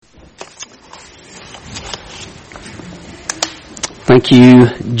Thank you,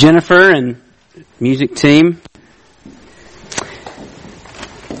 Jennifer and music team.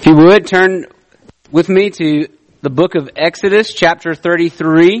 If you would, turn with me to the book of Exodus, chapter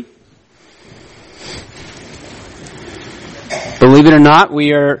 33. Believe it or not,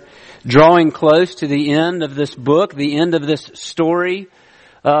 we are drawing close to the end of this book, the end of this story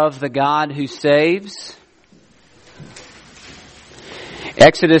of the God who saves.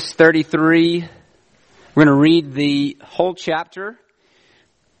 Exodus 33. We're going to read the whole chapter.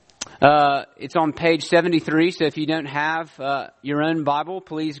 It's on page 73, so if you don't have your own Bible,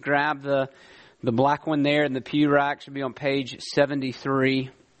 please grab the black one there in the pew rack. It should be on page 73.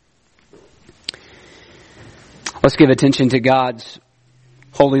 Let's give attention to God's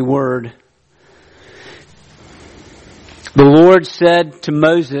holy word. The Lord said to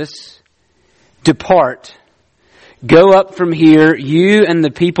Moses, "Depart, go up from here, you and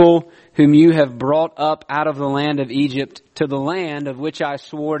the people whom you have brought up out of the land of Egypt to the land of which I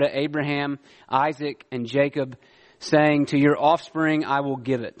swore to Abraham, Isaac, and Jacob, saying, to your offspring I will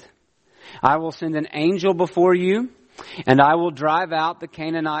give it. I will send an angel before you, and I will drive out the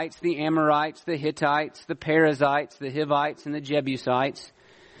Canaanites, the Amorites, the Hittites, the Perizzites, the Hivites, and the Jebusites."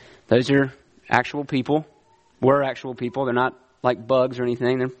 Those are actual people. Were actual people. They're not like bugs or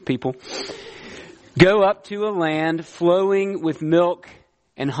anything. They're people. "Go up to a land flowing with milk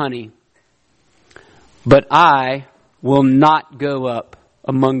and honey. But I will not go up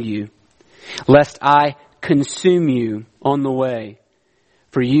among you, lest I consume you on the way,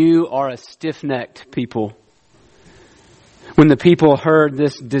 for you are a stiff-necked people." When the people heard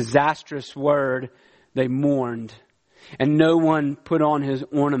this disastrous word, they mourned, and no one put on his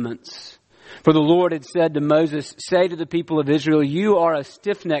ornaments. For the Lord had said to Moses, "Say to the people of Israel, you are a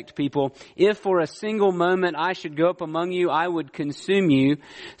stiff-necked people. If for a single moment I should go up among you, I would consume you.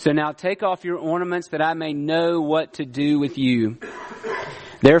 So now take off your ornaments that I may know what to do with you."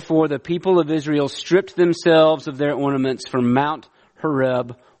 Therefore the people of Israel stripped themselves of their ornaments from Mount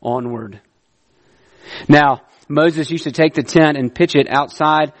Horeb onward. Now Moses used to take the tent and pitch it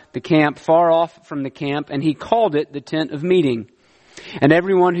outside the camp, far off from the camp, and he called it the tent of meeting. And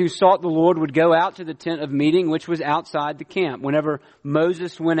everyone who sought the Lord would go out to the tent of meeting, which was outside the camp. Whenever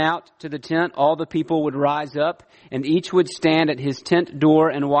Moses went out to the tent, all the people would rise up, and each would stand at his tent door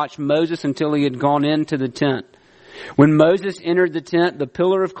and watch Moses until he had gone into the tent. When Moses entered the tent, the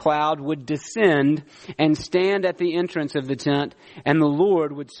pillar of cloud would descend and stand at the entrance of the tent, and the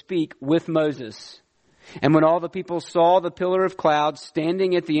Lord would speak with Moses. And when all the people saw the pillar of cloud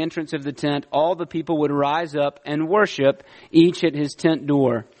standing at the entrance of the tent, all the people would rise up and worship, each at his tent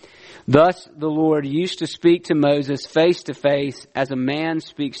door. Thus the Lord used to speak to Moses face to face, as a man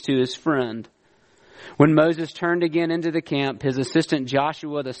speaks to his friend. When Moses turned again into the camp, his assistant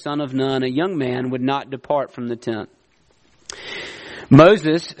Joshua, the son of Nun, a young man, would not depart from the tent.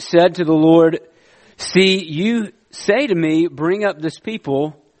 Moses said to the Lord, "See, you say to me, bring up this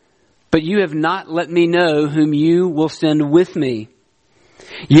people, but you have not let me know whom you will send with me.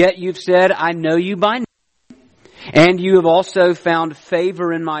 Yet you've said, I know you by name, and you have also found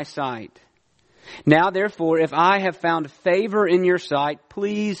favor in my sight. Now therefore, if I have found favor in your sight,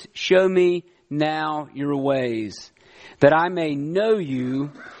 please show me now your ways, that I may know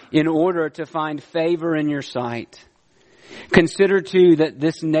you in order to find favor in your sight. Consider too that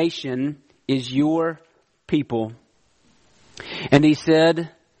this nation is your people." And he said,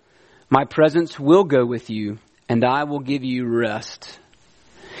 "My presence will go with you, and I will give you rest."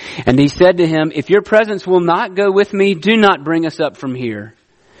 And he said to him, "If your presence will not go with me, do not bring us up from here.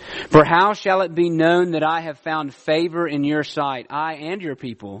 For how shall it be known that I have found favor in your sight, I and your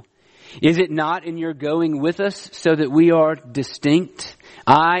people? Is it not in your going with us so that we are distinct,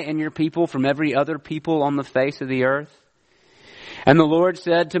 I and your people, from every other people on the face of the earth?" And the Lord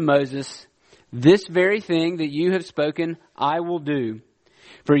said to Moses, "This very thing that you have spoken, I will do.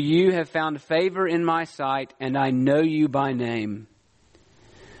 For you have found favor in my sight, and I know you by name."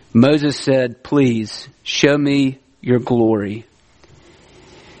 Moses said, "Please show me your glory."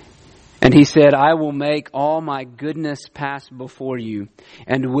 And he said, "I will make all my goodness pass before you,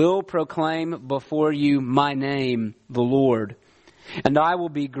 and will proclaim before you my name, the Lord. And I will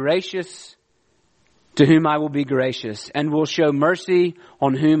be gracious to whom I will be gracious, and will show mercy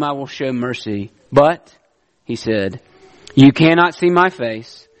on whom I will show mercy. But," he said, "you cannot see my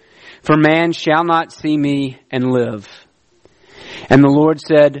face, for man shall not see me and live." And the Lord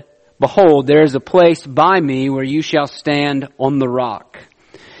said, "Behold, there is a place by me where you shall stand on the rock.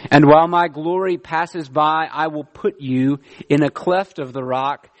 And while my glory passes by, I will put you in a cleft of the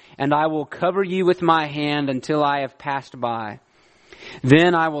rock, and I will cover you with my hand until I have passed by.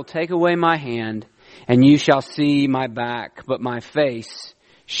 Then I will take away my hand, and you shall see my back, but my face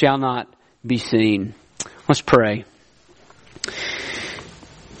shall not be seen. Let's pray.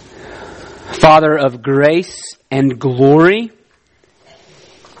 Father of grace and glory,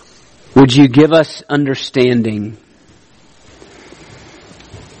 would you give us understanding?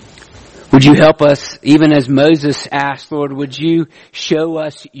 Would you help us, even as Moses asked, Lord, would you show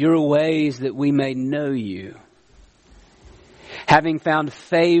us your ways that we may know you? Having found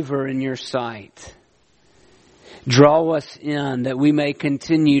favor in your sight, draw us in that we may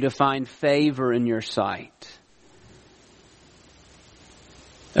continue to find favor in your sight.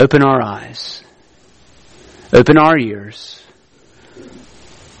 Open our eyes. Open our ears.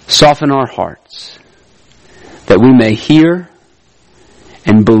 Soften our hearts that we may hear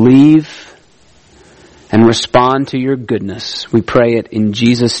and believe and respond to your goodness. We pray it in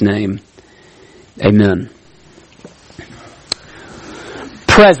Jesus' name. Amen.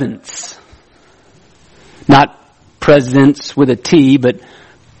 Presence. Not presence with a T, but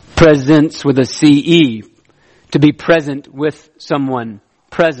presence with a C-E. To be present with someone.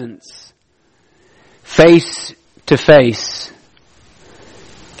 Presence. Face to face.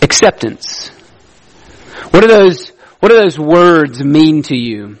 Acceptance. What do those words mean to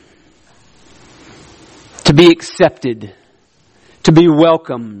you? To be accepted. To be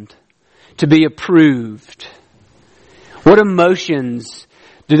welcomed. To be approved. What emotions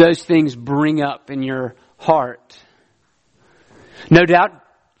do those things bring up in your heart? No doubt,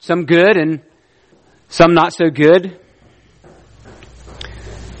 some good and some not so good.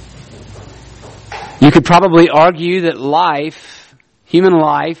 You could probably argue that life, human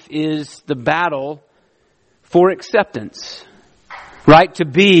life, is the battle for acceptance. Right? To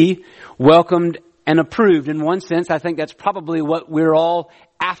be welcomed and approved. In one sense, I think that's probably what we're all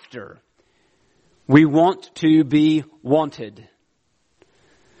after. We want to be wanted.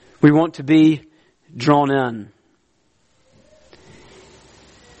 We want to be drawn in.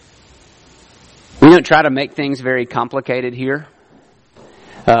 We don't try to make things very complicated here.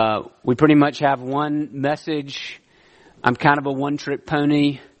 We pretty much have one message. I'm kind of a one-trick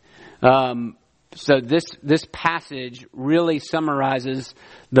pony. So this passage really summarizes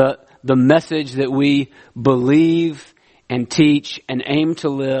the message that we believe and teach and aim to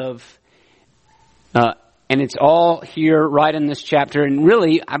live. And it's all here right in this chapter. And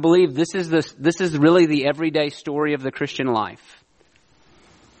really, I believe this is really the everyday story of the Christian life.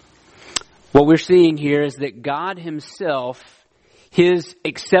 What we're seeing here is that God Himself, His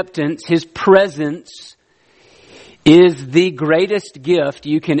acceptance, His presence is the greatest gift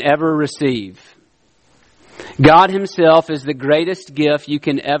you can ever receive. God Himself is the greatest gift you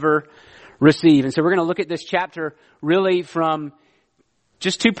can ever receive. And so we're going to look at this chapter really from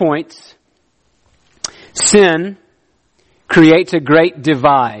just 2 points. Sin creates a great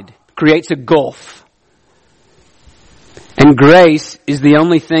divide, creates a gulf. And grace is the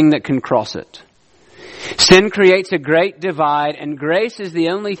only thing that can cross it. Sin creates a great divide, and grace is the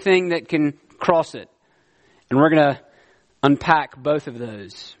only thing that can cross it. And we're going to unpack both of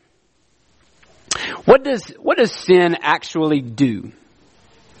those. What does sin actually do? You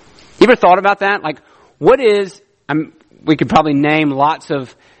ever thought about that? Like, we could probably name lots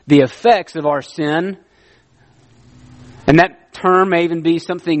of the effects of our sin. And that term may even be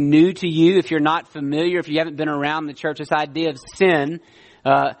something new to you if you're not familiar, if you haven't been around the church. This idea of sin,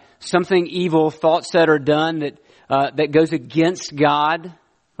 something evil, thought, said, or done that goes against God,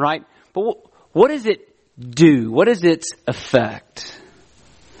 right? But what does it do? What is its effect?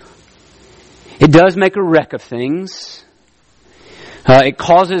 It does make a wreck of things. It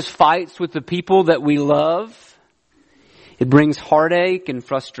causes fights with the people that we love. It brings heartache and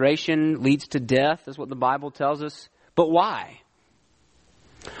frustration, leads to death, is what the Bible tells us. But why?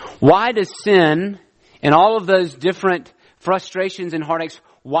 Why does sin and all of those different frustrations and heartaches,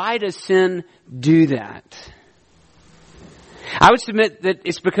 why does sin do that? I would submit that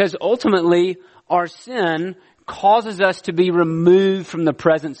it's because ultimately our sin causes us to be removed from the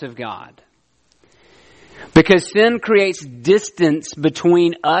presence of God. Because sin creates distance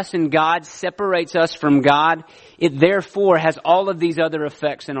between us and God, separates us from God. It therefore has all of these other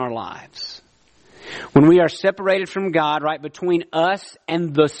effects in our lives. When we are separated from God, right, between us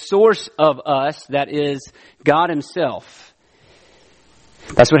and the source of us, that is God Himself.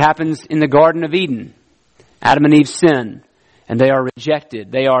 That's what happens in the Garden of Eden. Adam and Eve sin, and they are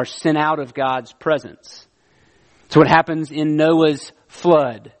rejected. They are sent out of God's presence. It's what happens in Noah's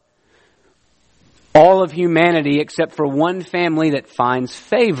flood. All of humanity, except for one family that finds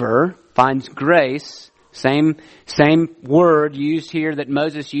favor, finds grace, same word used here that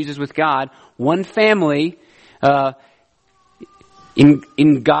Moses uses with God. One family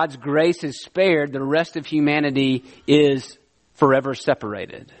in God's grace is spared, the rest of humanity is forever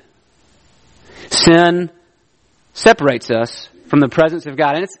separated. Sin separates us from the presence of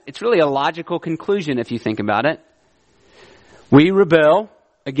God. And it's really a logical conclusion if you think about it. We rebel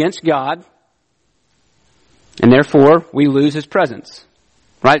against God, and therefore we lose His presence.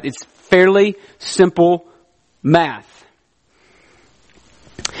 Right? It's fairly simple math.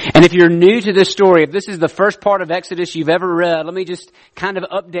 And if you're new to this story, if this is the first part of Exodus you've ever read, let me just kind of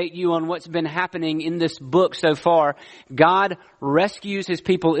update you on what's been happening in this book so far. God rescues His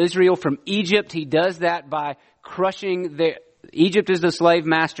people Israel from Egypt. He does that by crushing Egypt is the slave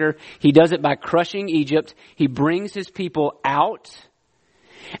master. He does it by crushing Egypt. He brings His people out.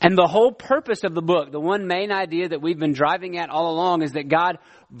 And the whole purpose of the book, the one main idea that we've been driving at all along, is that God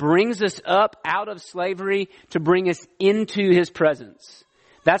brings us up out of slavery to bring us into His presence.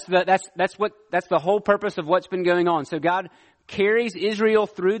 That's the whole purpose of what's been going on. So God carries Israel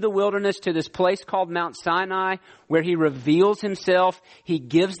through the wilderness to this place called Mount Sinai, where He reveals Himself. He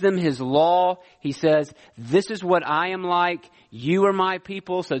gives them His law. He says, this is what I am like. You are my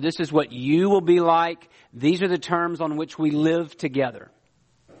people, so this is what you will be like. These are the terms on which we live together.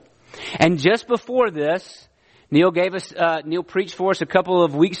 And just before this, Neil preached for us a couple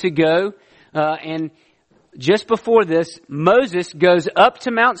of weeks ago, and just before this, Moses goes up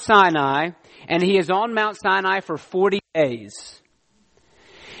to Mount Sinai, and he is on Mount Sinai for 40 days.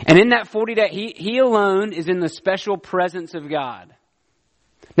 And in that 40 days, he alone is in the special presence of God.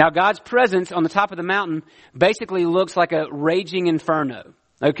 Now, God's presence on the top of the mountain basically looks like a raging inferno.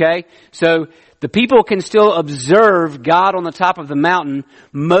 Okay? So the people can still observe God on the top of the mountain.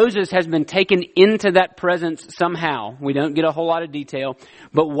 Moses has been taken into that presence somehow. We don't get a whole lot of detail.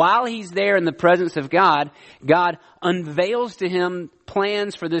 But while he's there in the presence of God, God unveils to him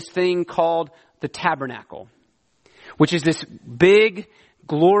plans for this thing called the tabernacle, which is this big,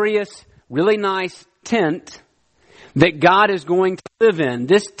 glorious, really nice tent that God is going to live in.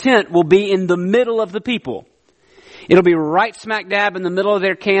 This tent will be in the middle of the people. It'll be right smack dab in the middle of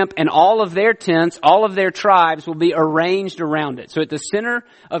their camp, and all of their tents, all of their tribes will be arranged around it. So at the center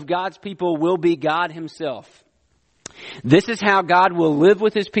of God's people will be God Himself. This is how God will live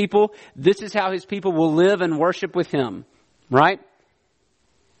with His people. This is how His people will live and worship with Him. Right?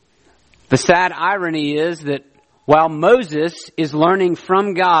 The sad irony is that while Moses is learning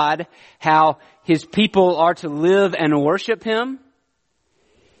from God how his people are to live and worship Him,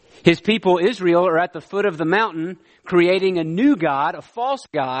 His people, Israel, are at the foot of the mountain creating a new God, a false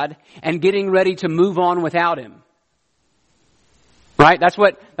God, and getting ready to move on without Him. Right? That's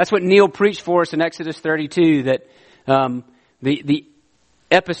what Neil preached for us in Exodus 32, that the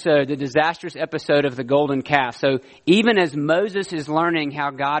disastrous episode of the golden calf. So even as Moses is learning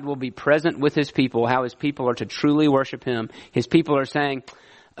how God will be present with His people, how His people are to truly worship Him, His people are saying,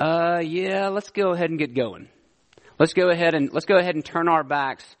 let's go ahead and get going. Let's go ahead and turn our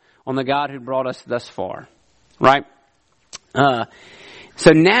backs on the God who brought us thus far. Right?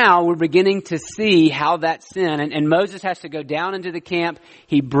 So now we're beginning to see how that sin, and Moses has to go down into the camp.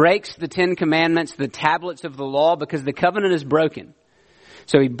 He breaks the 10 Commandments, the tablets of the law, because the covenant is broken.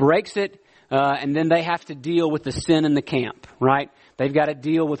 So he breaks it, and then they have to deal with the sin in the camp, right? They've got to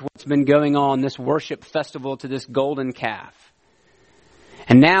deal with what's been going on, this worship festival to this golden calf.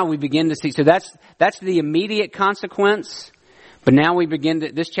 And now we begin to see, so that's the immediate consequence. But now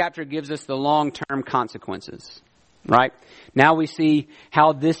this chapter gives us the long-term consequences, right? Now we see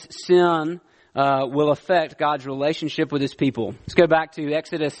how this sin will affect God's relationship with His people. Let's go back to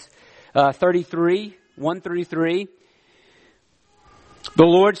Exodus 33, 1 through 3. The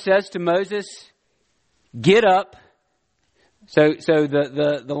Lord says to Moses, get up. So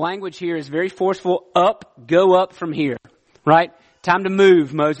the language here is very forceful. Up, go up from here, right? Time to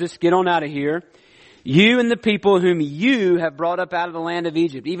move, Moses. Get on out of here. You and the people whom you have brought up out of the land of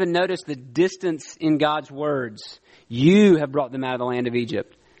Egypt. Even notice the distance in God's words. You have brought them out of the land of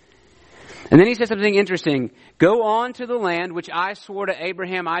Egypt. And then He says something interesting. Go on to the land which I swore to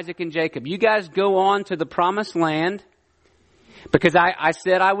Abraham, Isaac, and Jacob. You guys go on to the promised land because I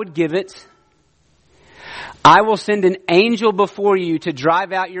said I would give it. I will send an angel before you to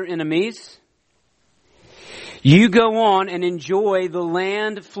drive out your enemies. You go on and enjoy the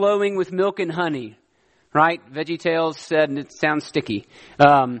land flowing with milk and honey. Right? VeggieTales said, and it sounds sticky.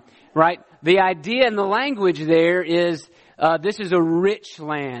 Right? The idea in the language there is this is a rich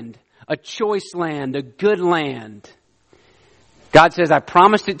land, a choice land, a good land. God says, I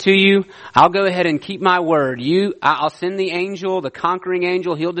promised it to you. I'll go ahead and keep my word. I'll send the angel, the conquering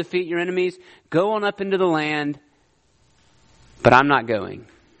angel. He'll defeat your enemies. Go on up into the land. But I'm not going.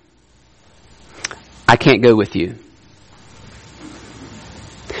 I can't go with you.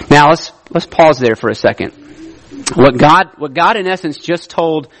 Now let's pause there for a second. What God in essence just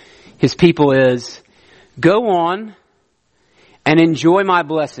told His people is, go on and enjoy my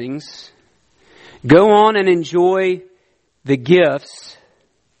blessings. Go on and enjoy the gifts,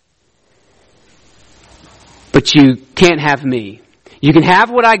 but you can't have me. You can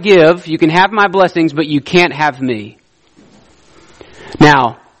have what I give, you can have my blessings, but you can't have me.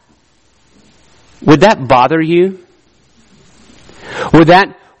 Now, would that bother you? Would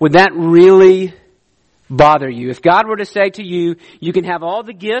that really bother you? If God were to say to you, you can have all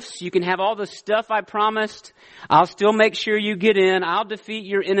the gifts, you can have all the stuff I promised, I'll still make sure you get in, I'll defeat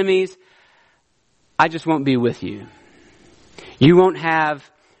your enemies, I just won't be with you. You won't have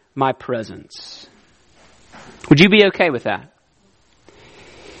my presence. Would you be okay with that?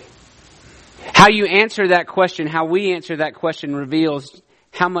 How you answer that question, how we answer that question reveals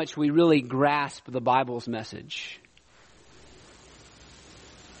how much we really grasp the Bible's message.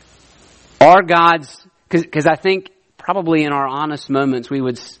 Our God's, because I think probably in our honest moments we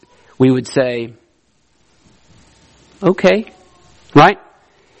would say, okay, right?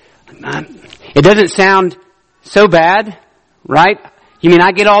 It doesn't sound so bad, right? You mean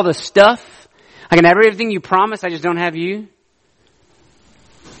I get all the stuff? I can have everything you promised, I just don't have you?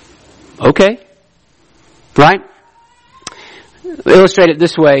 Okay. Right? Illustrate it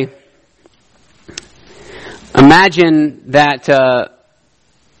this way. Imagine that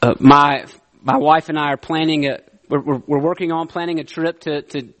my wife and I are planning we're working on planning a trip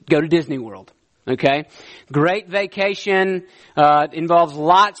to go to Disney World. Okay? Great vacation, involves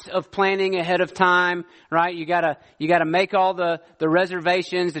lots of planning ahead of time, right? You gotta make all the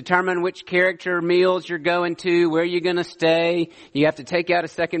reservations, determine which character meals you're going to, where you're gonna stay. You have to take out a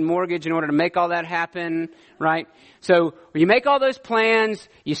second mortgage in order to make all that happen, right? So you make all those plans,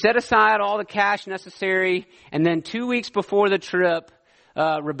 you set aside all the cash necessary, and then 2 weeks before the trip,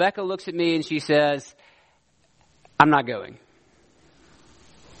 Rebecca looks at me and she says, I'm not going.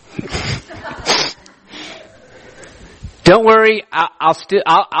 Don't worry,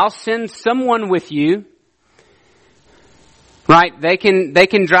 I'll send someone with you. Right? They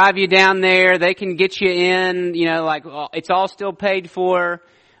can drive you down there. They can get you in. It's all still paid for.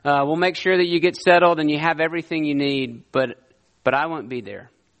 We'll make sure that you get settled and you have everything you need. But I won't be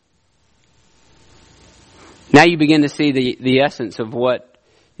there. Now you begin to see the essence of what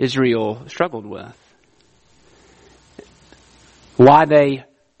Israel struggled with. Why they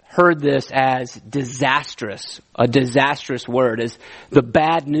heard this as disastrous, a disastrous word, as the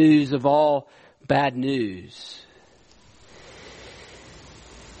bad news of all bad news.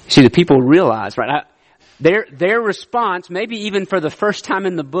 See, the people realize, right? Their response, maybe even for the first time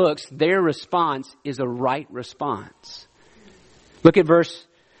in the books, their response is a right response. Look at verse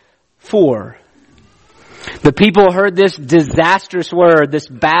 4. The people heard this disastrous word, this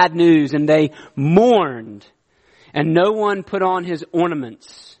bad news, and they mourned, and no one put on his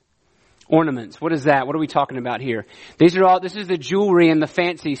ornaments. Ornaments. What is that? What are we talking about here? This is the jewelry and the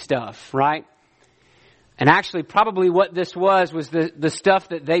fancy stuff, right? And actually probably what this was the stuff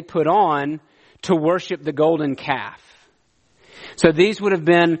that they put on to worship the golden calf. So these would have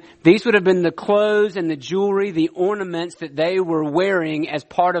been the clothes and the jewelry, the ornaments that they were wearing as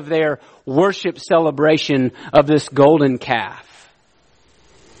part of their worship celebration of this golden calf.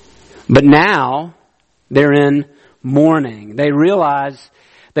 But now they're in mourning. They realize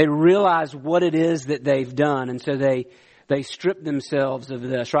what it is that they've done, and so they strip themselves of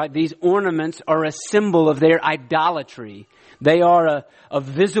this, right? These ornaments are a symbol of their idolatry. They are a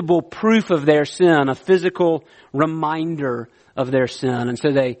visible proof of their sin, a physical reminder of their sin. And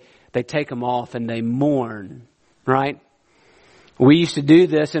so they take them off and they mourn, right? We used to do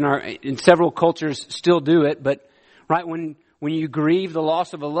this in several cultures still do it, but right when you grieve the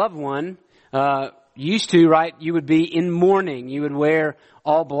loss of a loved one, used to, right, you would be in mourning. You would wear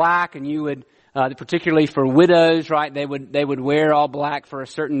all black, and you would, particularly for widows, right, they would wear all black for a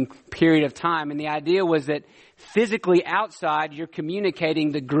certain period of time. And the idea was that physically outside, you're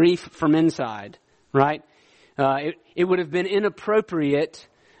communicating the grief from inside, right? It would have been inappropriate.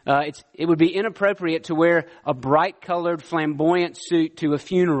 It would be inappropriate to wear a bright colored flamboyant suit to a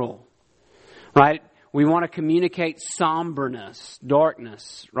funeral, right? We want to communicate somberness,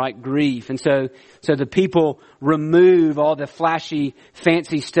 darkness, right? Grief. And so the people remove all the flashy,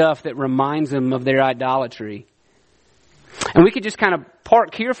 fancy stuff that reminds them of their idolatry. And we could just kind of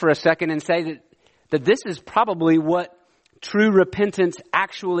park here for a second and say that this is probably what true repentance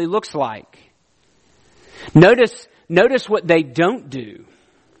actually looks like. Notice what they don't do.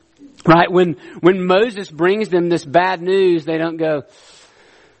 Right? When Moses brings them this bad news, they don't go,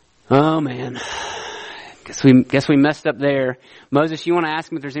 oh man, Guess we messed up there. Moses, you want to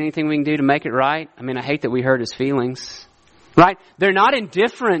ask him if there's anything we can do to make it right? I mean, I hate that we hurt his feelings. Right? They're not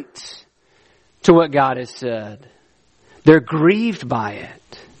indifferent to what God has said. They're grieved by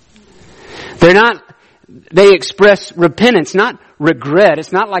it. They express repentance, not regret.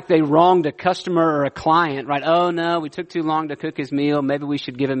 It's not like they wronged a customer or a client, right? Oh no, we took too long to cook his meal. Maybe we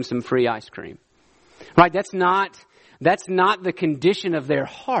should give him some free ice cream. Right? That's not the condition of their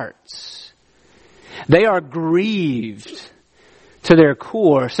hearts. They are grieved to their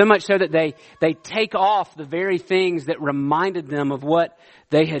core, so much so that they take off the very things that reminded them of what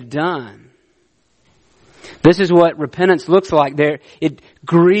they had done. This is what repentance looks like. It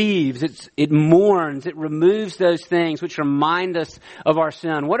grieves, it mourns, it removes those things which remind us of our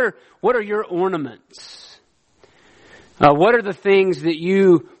sin. What are your ornaments? What are the things that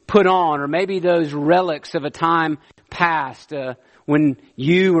you put on, or maybe those relics of a time past when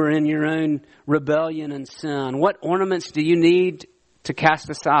you were in your own rebellion and sin? What ornaments do you need to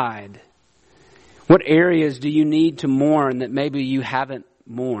cast aside? What areas do you need to mourn that maybe you haven't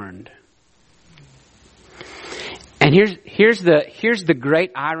mourned? And here's the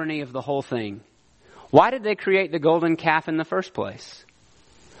great irony of the whole thing. Why did they create the golden calf in the first place?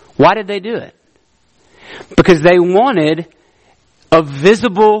 Why did they do it? Because they wanted a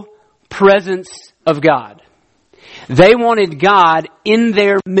visible presence of God. They wanted God in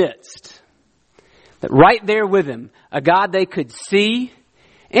their midst. Right there with them. A God they could see,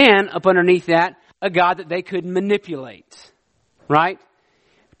 and up underneath that, a God that they could manipulate. Right?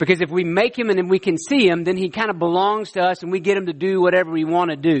 Because if we make him and we can see him, then he kind of belongs to us and we get him to do whatever we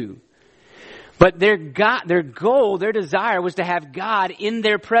want to do. But their goal, their desire was to have God in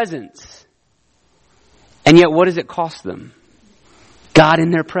their presence. And yet what does it cost them? God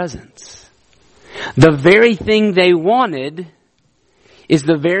in their presence. The very thing they wanted is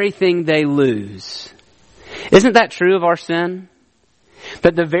the very thing they lose. Isn't that true of our sin?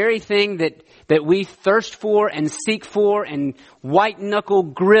 That the very thing that we thirst for and seek for and white-knuckle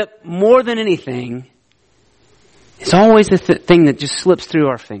grip more than anything is always the thing that just slips through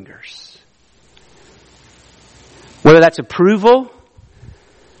our fingers. Whether that's approval.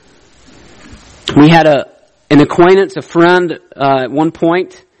 We had an acquaintance, a friend at one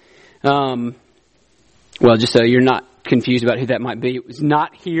point. Well, just so you're not confused about who that might be. It was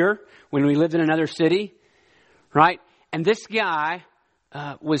not here when we lived in another city. Right? And this guy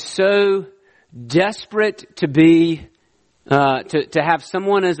was so desperate to be, to have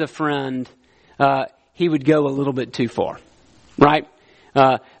someone as a friend, he would go a little bit too far, right?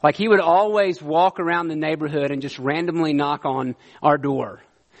 Like he would always walk around the neighborhood and just randomly knock on our door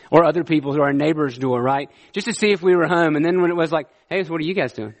or other people's or our neighbor's door, right? Just to see if we were home. And then when it was like, hey, so what are you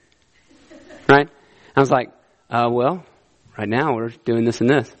guys doing? Right? I was like, well, right now we're doing this and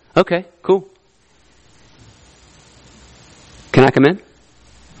this. Okay, cool. Can I come in?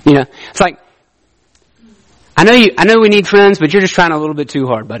 You know, it's like, I know we need friends, but you're just trying a little bit too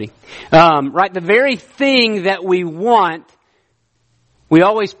hard, buddy. Right? The very thing that we want, we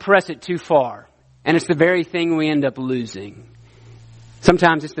always press it too far. And it's the very thing we end up losing.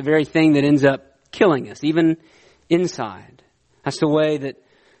 Sometimes it's the very thing that ends up killing us, even inside. That's the way that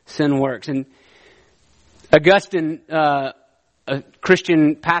sin works. And Augustine, a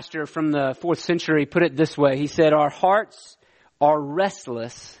Christian pastor from the 4th century, put it this way. He said, our hearts are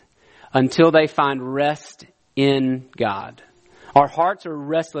restless until they find rest in God. Our hearts are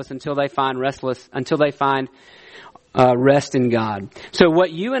restless until they find rest in God. So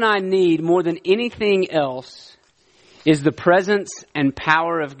what you and I need more than anything else is the presence and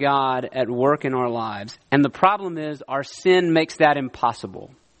power of God at work in our lives. And the problem is our sin makes that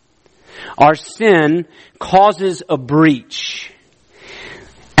impossible. Our sin causes a breach.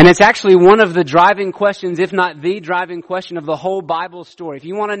 And it's actually one of the driving questions, if not the driving question of the whole Bible story. If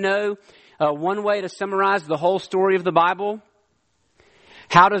you want to know one way to summarize the whole story of the Bible,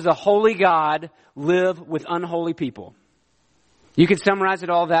 how does a holy God live with unholy people? You could summarize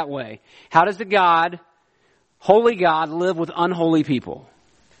it all that way. How does holy God live with unholy people?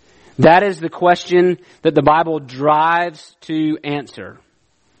 That is the question that the Bible drives to answer.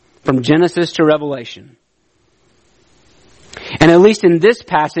 From Genesis to Revelation. And at least in this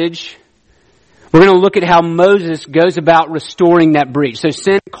passage, we're going to look at how Moses goes about restoring that breach. So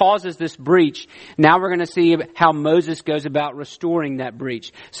sin causes this breach. Now we're going to see how Moses goes about restoring that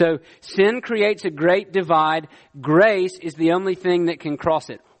breach. So sin creates a great divide. Grace is the only thing that can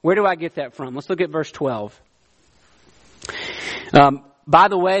cross it. Where do I get that from? Let's look at verse 12. By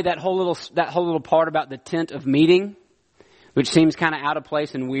the way, that whole little part about the tent of meeting, which seems kind of out of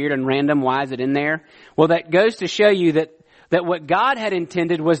place and weird and random. Why is it in there? Well, that goes to show you that what God had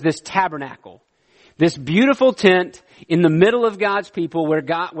intended was this tabernacle. This beautiful tent in the middle of God's people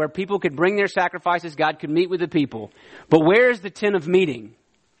where people could bring their sacrifices, God could meet with the people. But where is the tent of meeting?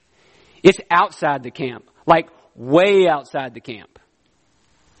 It's outside the camp, like way outside the camp.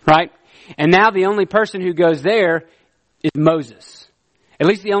 Right? And now the only person who goes there is Moses. At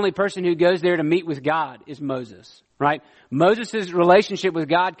least the only person who goes there to meet with God is Moses. Right? Moses' relationship with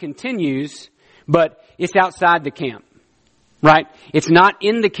God continues, but it's outside the camp. Right? It's not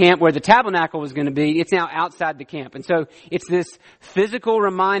in the camp where the tabernacle was going to be. It's now outside the camp. And so it's this physical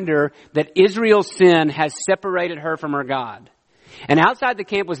reminder that Israel's sin has separated her from her God. And outside the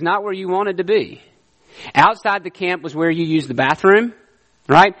camp was not where you wanted to be. Outside the camp was where you used the bathroom.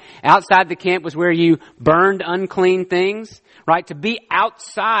 Right? Outside the camp was where you burned unclean things. Right? To be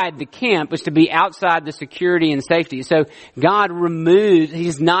outside the camp was to be outside the security and safety. So God removes,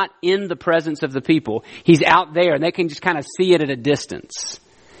 He's not in the presence of the people. He's out there and they can just kind of see it at a distance.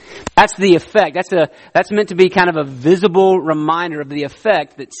 That's the effect. That's meant to be kind of a visible reminder of the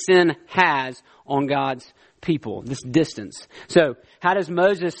effect that sin has on God's people, this distance. So how does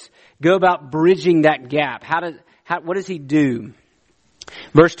Moses go about bridging that gap? What does he do?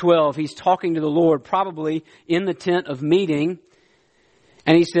 Verse 12, he's talking to the Lord, probably in the tent of meeting.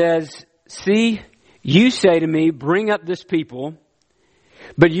 And he says, see, you say to me, bring up this people,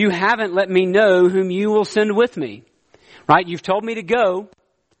 but you haven't let me know whom you will send with me. Right? You've told me to go,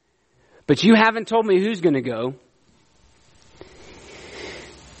 but you haven't told me who's going to go.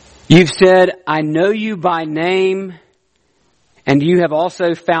 You've said, I know you by name, and you have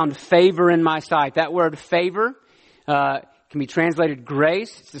also found favor in my sight. That word favor, can be translated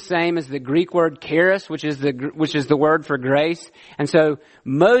grace. It's the same as the Greek word charis, which is the word for grace. And so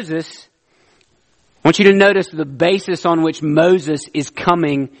Moses, I want you to notice the basis on which Moses is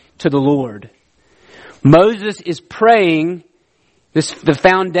coming to the Lord. Moses is praying, the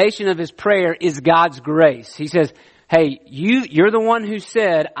foundation of his prayer is God's grace. He says, hey, you're the one who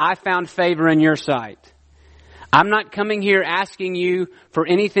said, I found favor in your sight. I'm not coming here asking you for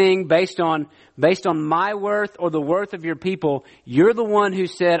anything based on my worth or the worth of your people. You're the one who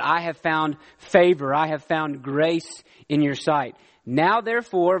said, I have found favor. I have found grace in your sight. Now,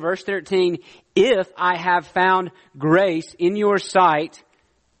 therefore, verse 13, if I have found grace in your sight,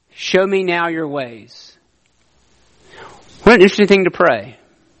 show me now your ways. What an interesting thing to pray.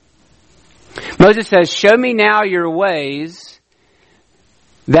 Moses says, show me now your ways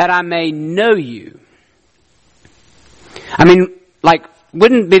that I may know you. I mean, like,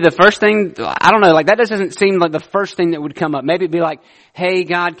 wouldn't be the first thing, I don't know, like that doesn't seem like the first thing that would come up. Maybe it'd be like, hey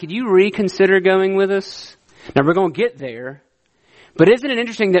God, could you reconsider going with us? Now we're going to get there. But isn't it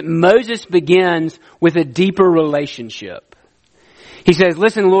interesting that Moses begins with a deeper relationship? He says,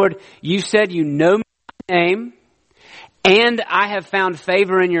 listen Lord, you said you know my name and I have found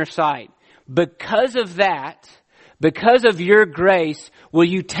favor in your sight. Because of that, because of your grace, will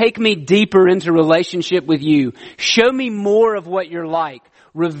you take me deeper into relationship with you? Show me more of what you're like.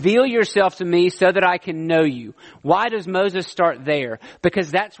 Reveal yourself to me so that I can know you. Why does Moses start there?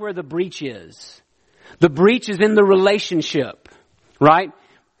 Because that's where the breach is. The breach is in the relationship, right?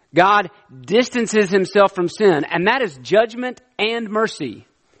 God distances himself from sin, and that is judgment and mercy,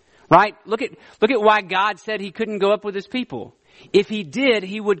 right? Look at why God said he couldn't go up with his people. If he did,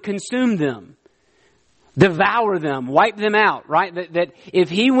 he would consume them. Devour them, wipe them out, right? That if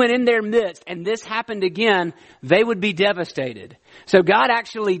he went in their midst and this happened again, they would be devastated. So God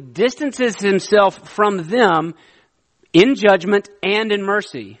actually distances himself from them in judgment and in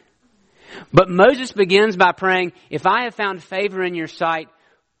mercy. But Moses begins by praying, if I have found favor in your sight,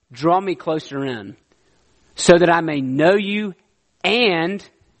 draw me closer in so that I may know you and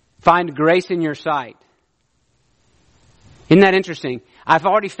find grace in your sight. Isn't that interesting? I've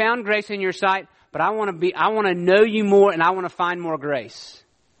already found grace in your sight, but I want to know you more and I want to find more grace.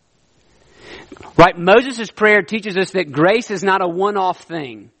 Right? Moses' prayer teaches us that grace is not a one-off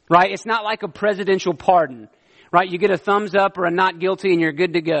thing. Right? It's not like a presidential pardon. Right? You get a thumbs up or a not guilty and you're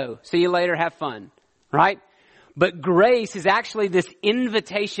good to go. See you later, have fun. Right? But grace is actually this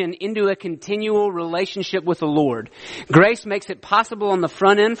invitation into a continual relationship with the Lord. Grace makes it possible on the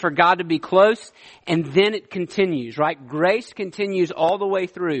front end for God to be close, and then it continues, right? Grace continues all the way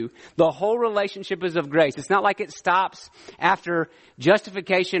through. The whole relationship is of grace. It's not like it stops after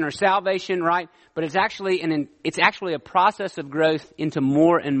justification or salvation, right? But it's actually a process of growth into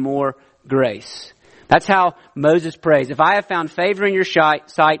more and more grace. That's how Moses prays. If I have found favor in your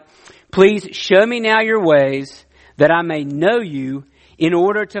sight, please show me now your ways that I may know you in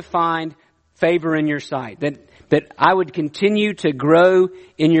order to find favor in your sight. That I would continue to grow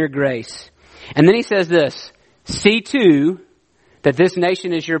in your grace. And then he says this, see too that this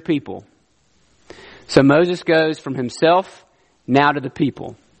nation is your people. So Moses goes from himself now to the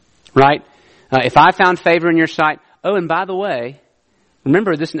people, right? If I found favor in your sight, oh, and by the way,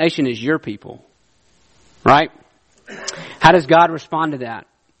 remember this nation is your people, right? How does God respond to that?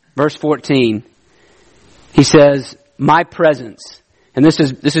 Verse 14, he says, my presence. And this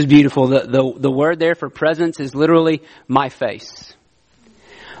is beautiful. The word there for presence is literally my face.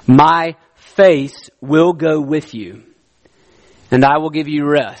 My face will go with you, and I will give you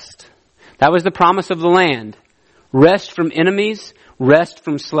rest. That was the promise of the land. Rest from enemies, rest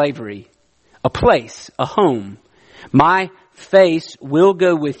from slavery. A place, a home. My face will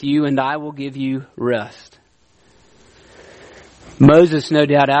go with you, and I will give you rest. Moses, no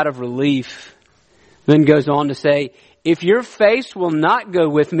doubt out of relief, then goes on to say, if your face will not go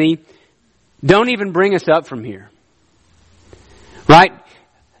with me, don't even bring us up from here. Right?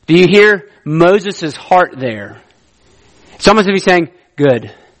 Do you hear Moses' heart there? It's almost as if he's saying,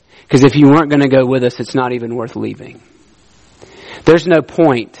 good. Because if you weren't going to go with us, it's not even worth leaving. There's no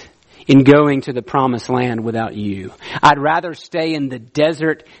point in going to the promised land without you. I'd rather stay in the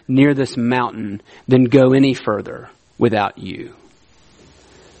desert near this mountain than go any further without you.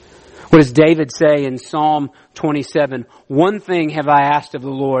 What does David say in Psalm 27? One thing have I asked of the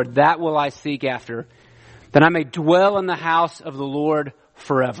Lord, that will I seek after, that I may dwell in the house of the Lord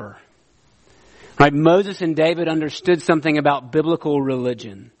forever. Right? Moses and David understood something about biblical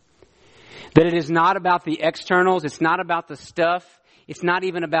religion. That it is not about the externals, it's not about the stuff, it's not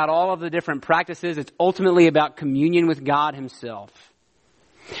even about all of the different practices, it's ultimately about communion with God Himself.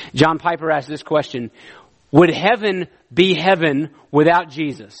 John Piper asked this question, would heaven be heaven without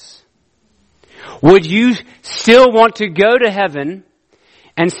Jesus? Would you still want to go to heaven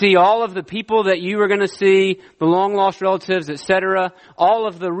and see all of the people that you were going to see, the long-lost relatives, etc., all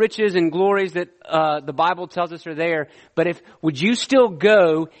of the riches and glories that the Bible tells us are there, but would you still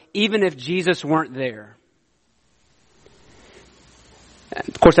go even if Jesus weren't there?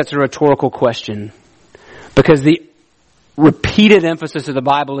 Of course, that's a rhetorical question, because the repeated emphasis of the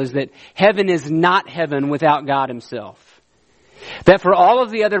Bible is that heaven is not heaven without God Himself. That for all of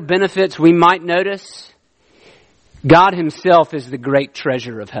the other benefits we might notice, God Himself is the great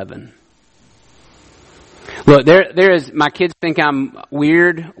treasure of heaven. Look, there is, my kids think I'm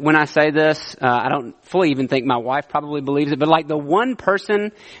weird when I say this. I don't fully even think my wife probably believes it. But like the one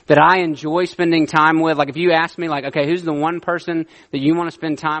person that I enjoy spending time with, like if you ask me like, okay, who's the one person that you want to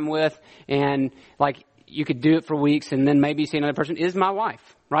spend time with? And like you could do it for weeks and then maybe see another person, is my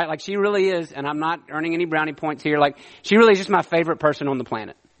wife. Right? Like she really is, and I'm not earning any brownie points here. Like she really is just my favorite person on the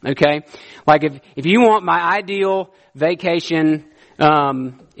planet. Okay? Like if you want my ideal vacation,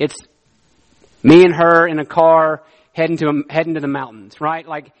 it's me and her in a car heading to the mountains, right?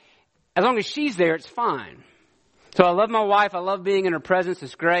 Like as long as she's there, it's fine. So I love my wife, I love being in her presence,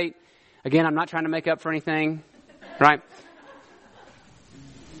 it's great. Again, I'm not trying to make up for anything, right?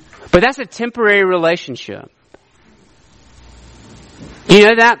 But that's a temporary relationship. Do you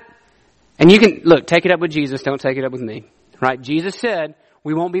know that? And you can, look, take it up with Jesus, don't take it up with me. Right? Jesus said,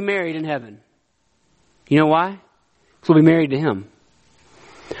 we won't be married in heaven. You know why? Because we'll be married to Him.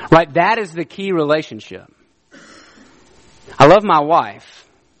 Right? That is the key relationship. I love my wife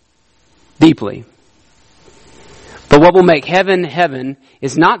deeply. But what will make heaven heaven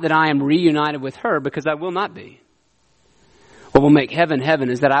is not that I am reunited with her, because I will not be. What will make heaven heaven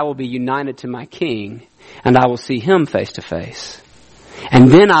is that I will be united to my King and I will see Him face to face.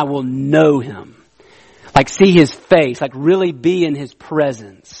 And then I will know Him. Like see His face, like really be in His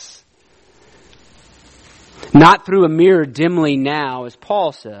presence. Not through a mirror dimly now, as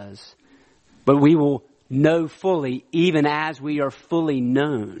Paul says, but we will know fully even as we are fully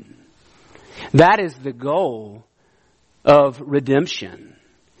known. That is the goal of redemption.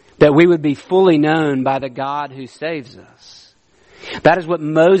 That we would be fully known by the God who saves us. That is what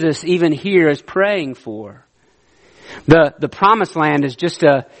Moses even here is praying for. The promised land is just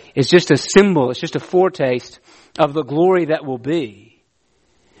a symbol, it's just a foretaste of the glory that will be.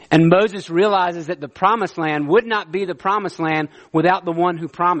 And Moses realizes that the promised land would not be the promised land without the one who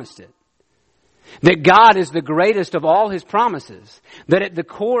promised it. That God is the greatest of all His promises. That at the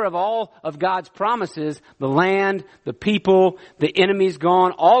core of all of God's promises, the land, the people, the enemies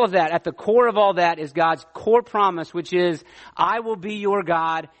gone, all of that, at the core of all that is God's core promise, which is, I will be your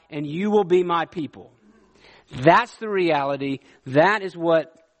God and you will be my people. That's the reality. That is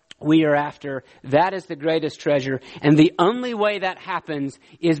what we are after. That is the greatest treasure. And the only way that happens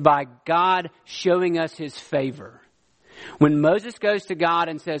is by God showing us His favor. When Moses goes to God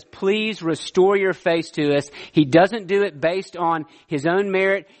and says, please restore your face to us, he doesn't do it based on his own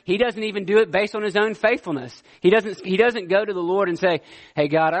merit. He doesn't even do it based on his own faithfulness. He doesn't go to the Lord and say, hey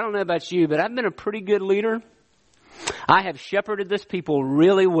God, I don't know about you, but I've been a pretty good leader. I have shepherded this people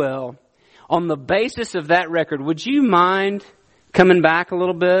really well. On the basis of that record, would you mind coming back a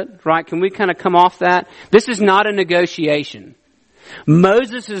little bit? Right? Can we kind of come off that? This is not a negotiation.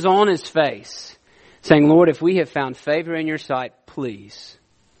 Moses is on his face saying, Lord, if we have found favor in your sight, please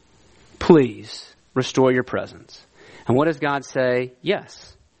restore your presence. And what does God say?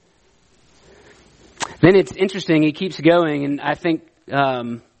 Yes. Then it's interesting. He keeps going, and I think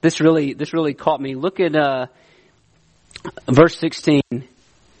this really caught me. Look at verse 16.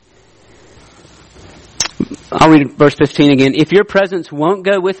 I'll read verse 15 again. If your presence won't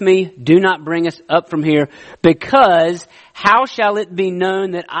go with me, do not bring us up from here, because how shall it be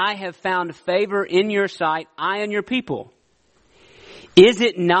known that I have found favor in your sight, I and your people? Is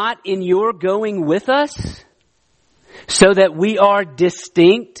it not in your going with us, so that we are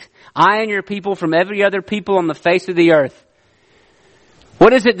distinct, I and your people, from every other people on the face of the earth?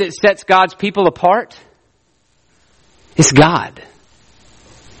 What is it that sets God's people apart? It's God.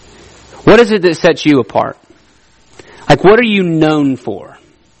 What is it that sets you apart? Like, what are you known for?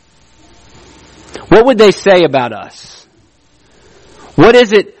 What would they say about us? What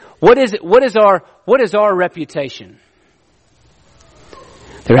is it? What is our reputation?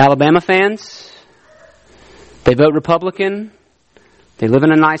 They're Alabama fans. They vote Republican. They live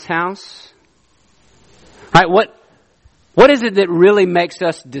in a nice house. Right? What is it that really makes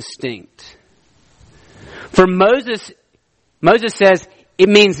us distinct? For Moses says, it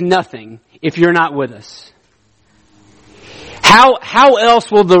means nothing if you're not with us. How else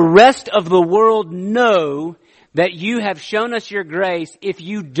will the rest of the world know that you have shown us your grace if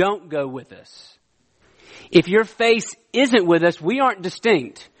you don't go with us? If your face isn't with us, we aren't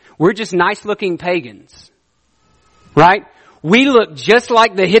distinct. We're just nice-looking pagans. Right? We look just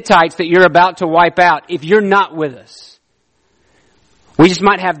like the Hittites that you're about to wipe out if you're not with us. We just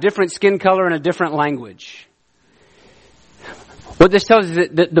might have different skin color and a different language. What this tells us is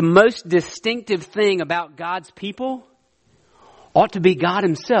that the most distinctive thing about God's people ought to be God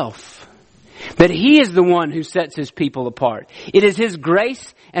Himself. That He is the one who sets His people apart. It is His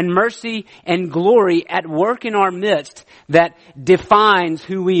grace and mercy and glory at work in our midst that defines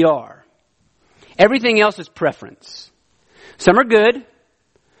who we are. Everything else is preference. Some are good,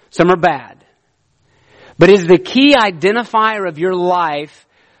 some are bad. But is the key identifier of your life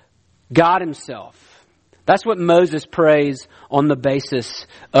God Himself? That's what Moses prays on the basis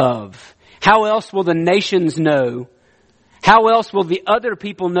of. How else will the nations know? How else will the other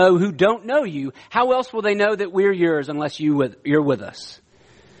people know who don't know you? How else will they know that we're yours unless you're with us?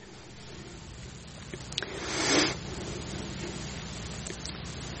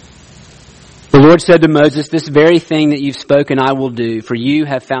 The Lord said to Moses, this very thing that you've spoken I will do, for you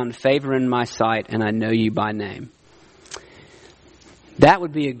have found favor in my sight, and I know you by name. That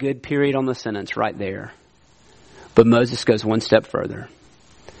would be a good period on the sentence right there. But Moses goes one step further.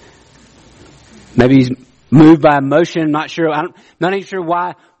 Maybe he's moved by emotion. Not even sure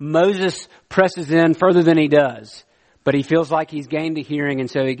why Moses presses in further than he does. But he feels like he's gained a hearing,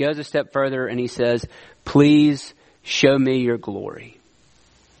 and so he goes a step further and he says, please show me your glory.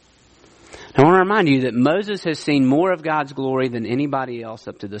 Now, I want to remind you that Moses has seen more of God's glory than anybody else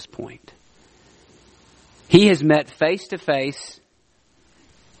up to this point. He has met face to face.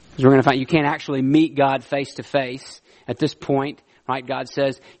 As we're going to find, you can't actually meet God face to face at this point. Right? God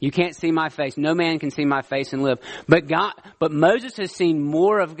says, you can't see my face. No man can see my face and live. But Moses has seen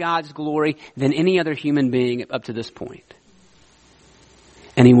more of God's glory than any other human being up to this point.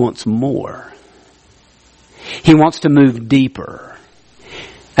 And he wants more. He wants to move deeper.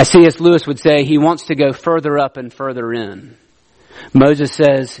 As C.S. Lewis would say, he wants to go further up and further in. Moses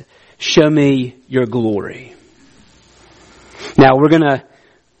says, show me your glory. Now we're going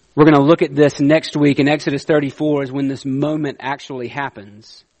to look at this next week. In Exodus 34 is when this moment actually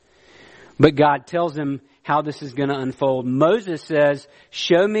happens. But God tells him how this is going to unfold. Moses says,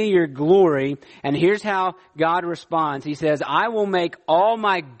 show me your glory. And here's how God responds. He says, I will make all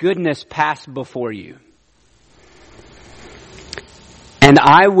my goodness pass before you. And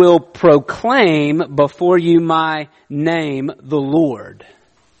I will proclaim before you my name, the Lord.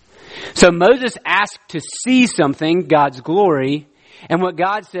 So Moses asked to see something, God's glory. And what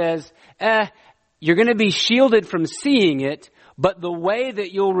God says, you're going to be shielded from seeing it, but the way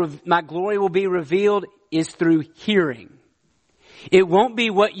that my glory will be revealed is through hearing. It won't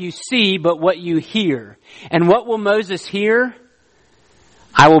be what you see, but what you hear. And what will Moses hear?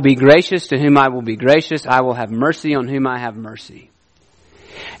 I will be gracious to whom I will be gracious. I will have mercy on whom I have mercy.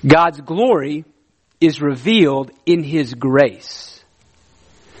 God's glory is revealed in His grace.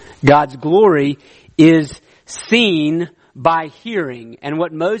 God's glory is seen by hearing. And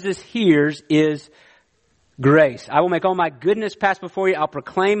what Moses hears is grace. I will make all my goodness pass before you. I'll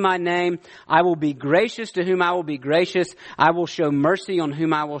proclaim my name. I will be gracious to whom I will be gracious. I will show mercy on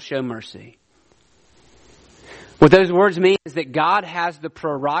whom I will show mercy. What those words mean is that God has the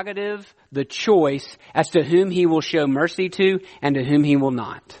prerogative, the choice as to whom He will show mercy to and to whom He will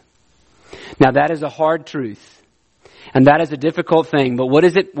not. Now that is a hard truth. And that is a difficult thing. But what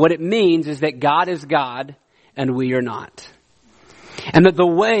it means is that God is God and we are not. And that the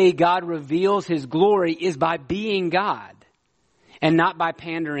way God reveals His glory is by being God and not by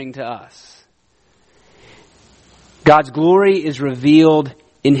pandering to us. God's glory is revealed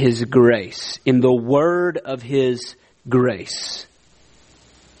in His grace, in the word of His grace.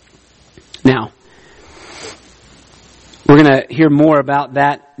 Now, we're going to hear more about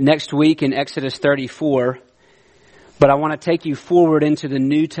that next week in Exodus 34, but I want to take you forward into the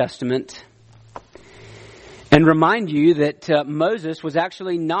New Testament and remind you that Moses was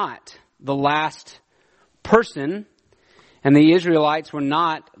actually not the last person, and the Israelites were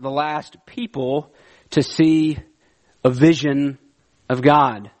not the last people to see a vision of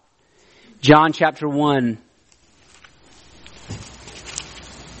God. John chapter 1,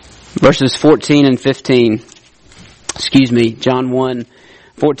 verses 14 and 15. John 1,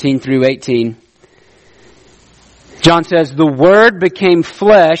 14 through 18. John says, "The Word became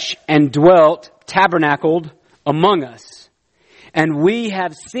flesh and dwelt, tabernacled among us. And we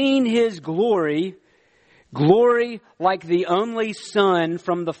have seen His glory, glory like the only Son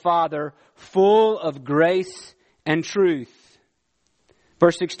from the Father, full of grace and truth."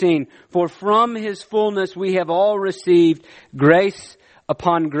 Verse 16, "For from His fullness we have all received grace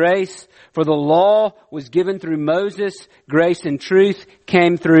upon grace. For the law was given through Moses, grace and truth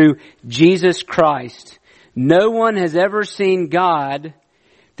came through Jesus Christ. No one has ever seen God,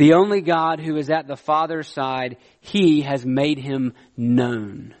 the only God who is at the Father's side. He has made Him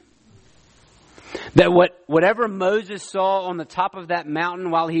known." That whatever Moses saw on the top of that mountain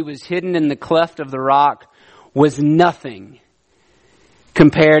while he was hidden in the cleft of the rock was nothing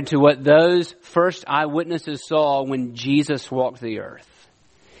compared to what those first eyewitnesses saw when Jesus walked the earth.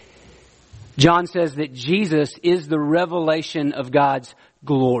 John says that Jesus is the revelation of God's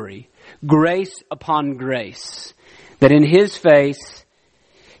glory, grace upon grace. That in His face,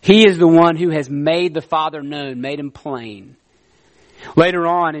 He is the one who has made the Father known, made Him plain. Later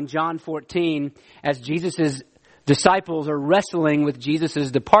on in John 14, as Jesus' disciples are wrestling with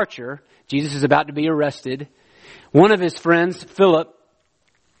Jesus' departure, Jesus is about to be arrested, one of His friends, Philip,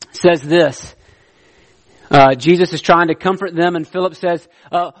 says this. Jesus is trying to comfort them, and Philip says,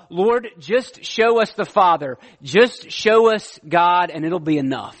 "Lord, just show us the Father. Just show us God, and it'll be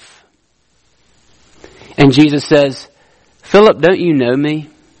enough." And Jesus says, "Philip, don't you know me?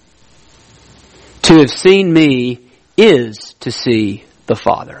 To have seen me is to see the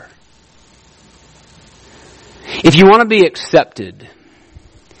Father." If you want to be accepted,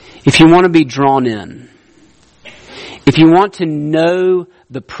 if you want to be drawn in, if you want to know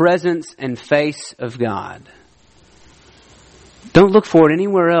the presence and face of God, don't look for it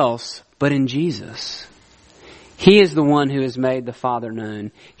anywhere else but in Jesus. He is the one who has made the Father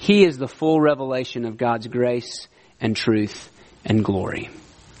known. He is the full revelation of God's grace and truth and glory.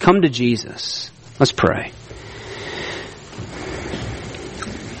 Come to Jesus. Let's pray.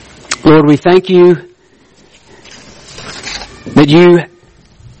 Lord, we thank You that You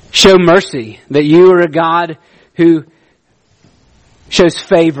show mercy, that You are a God who shows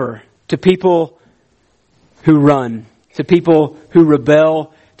favor to people who run, to people who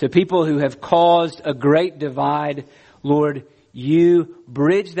rebel, to people who have caused a great divide. Lord, You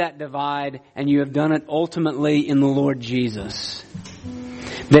bridge that divide, and You have done it ultimately in the Lord Jesus.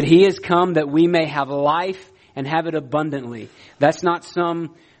 That He has come that we may have life and have it abundantly. That's not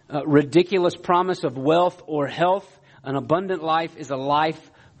some ridiculous promise of wealth or health. An abundant life is a life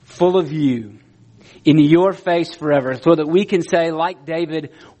full of You, in Your face forever, so that we can say, like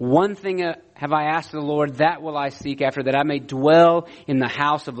David, "One thing have I asked of the Lord, that will I seek after, that I may dwell in the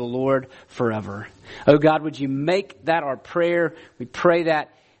house of the Lord forever." Oh God, would You make that our prayer? We pray that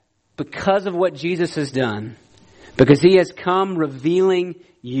because of what Jesus has done, because He has come revealing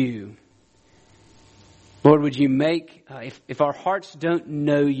You. Lord, would You make, if our hearts don't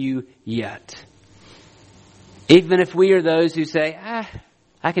know You yet, even if we are those who say,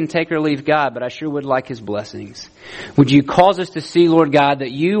 I can take or leave God, but I sure would like His blessings. Would you cause us to see, Lord God,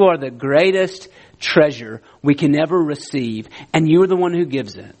 that You are the greatest treasure we can ever receive, and You are the one who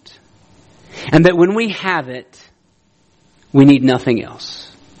gives it. And that when we have it, we need nothing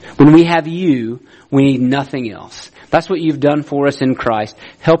else. When we have You, we need nothing else. That's what You've done for us in Christ.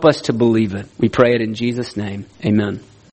 Help us to believe it. We pray it in Jesus' name. Amen.